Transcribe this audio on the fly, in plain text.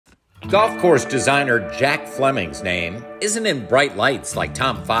Golf course designer Jack Fleming's name isn't in bright lights like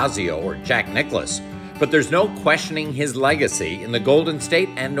Tom Fazio or Jack Nicklaus, but there's no questioning his legacy in the Golden State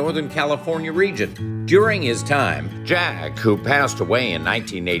and Northern California region. During his time, Jack, who passed away in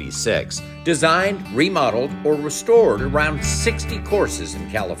 1986, designed, remodeled, or restored around 60 courses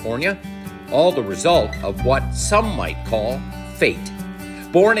in California, all the result of what some might call fate.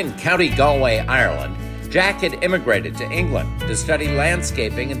 Born in County Galway, Ireland, Jack had immigrated to England to study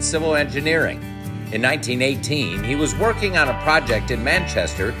landscaping and civil engineering. In 1918, he was working on a project in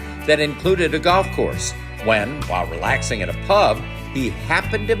Manchester that included a golf course when, while relaxing at a pub, he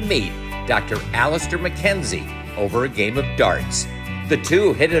happened to meet Dr. Alistair Mackenzie over a game of darts. The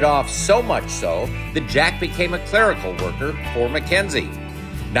two hit it off so much so that Jack became a clerical worker for Mackenzie.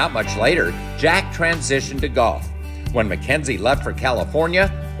 Not much later, Jack transitioned to golf. When Mackenzie left for California,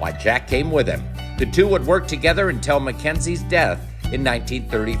 why, Jack came with him. The two would work together until Mackenzie's death in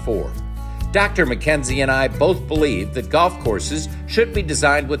 1934. Dr. Mackenzie and I both believe that golf courses should be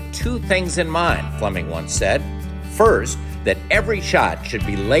designed with two things in mind, Fleming once said. First, that every shot should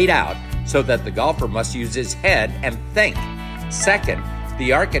be laid out so that the golfer must use his head and think. Second,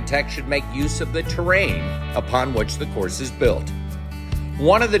 the architect should make use of the terrain upon which the course is built.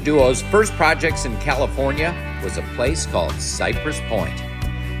 One of the duo's first projects in California was a place called Cypress Point.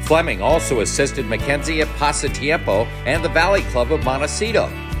 Fleming also assisted Mackenzie at Pasatiempo and the Valley Club of Montecito.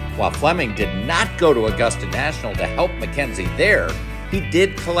 While Fleming did not go to Augusta National to help Mackenzie there, he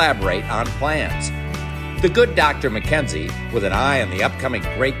did collaborate on plans. The good Dr. Mackenzie, with an eye on the upcoming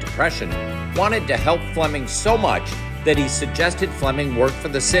Great Depression, wanted to help Fleming so much that he suggested Fleming work for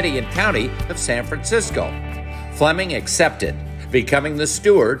the city and county of San Francisco. Fleming accepted, becoming the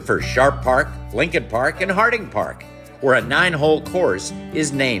steward for Sharp Park, Lincoln Park, and Harding Park, where a 9-hole course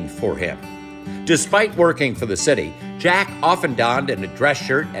is named for him. Despite working for the city, Jack often donned a dress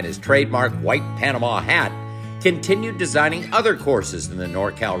shirt and his trademark white Panama hat, continued designing other courses in the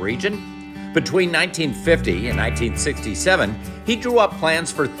NorCal region. Between 1950 and 1967, he drew up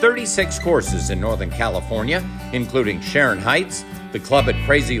plans for 36 courses in Northern California, including Sharon Heights, the club at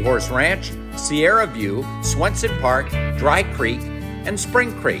Crazy Horse Ranch, Sierra View, Swenson Park, Dry Creek, and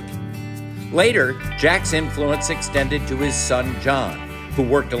Spring Creek. Later, Jack's influence extended to his son John, who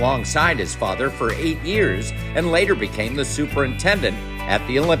worked alongside his father for 8 years and later became the superintendent at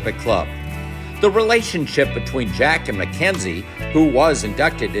the Olympic Club. The relationship between Jack and Mackenzie, who was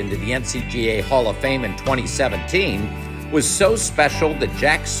inducted into the NCGA Hall of Fame in 2017, was so special that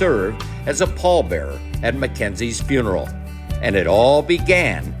Jack served as a pallbearer at Mackenzie's funeral. And it all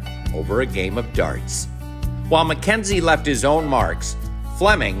began over a game of darts. While Mackenzie left his own marks,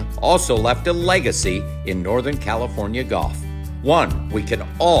 Fleming also left a legacy in Northern California golf, one we can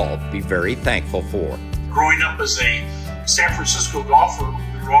all be very thankful for. Growing up as a San Francisco golfer,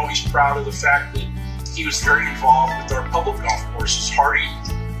 we were always proud of the fact that he was very involved with our public golf courses, Harding,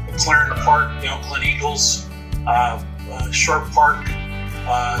 McLaren Park, Glen Eagles, Sharp Park,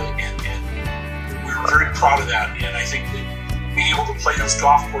 and we were very proud of that. And I think that being able to play this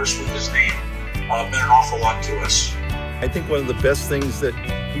golf course with his name meant an awful lot to us. I think one of the best things that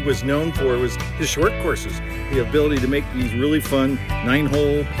he was known for was his short courses. The ability to make these really fun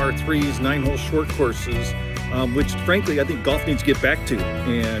 9-hole par 3s, 9-hole short courses, which frankly I think golf needs to get back to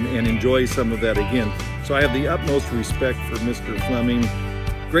and enjoy some of that again. So I have the utmost respect for Mr. Fleming.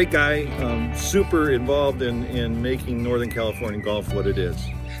 Great guy, super involved in making Northern California golf what it is.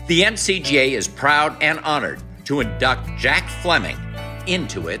 The NCGA is proud and honored to induct Jack Fleming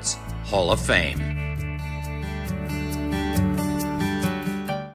into its Hall of Fame.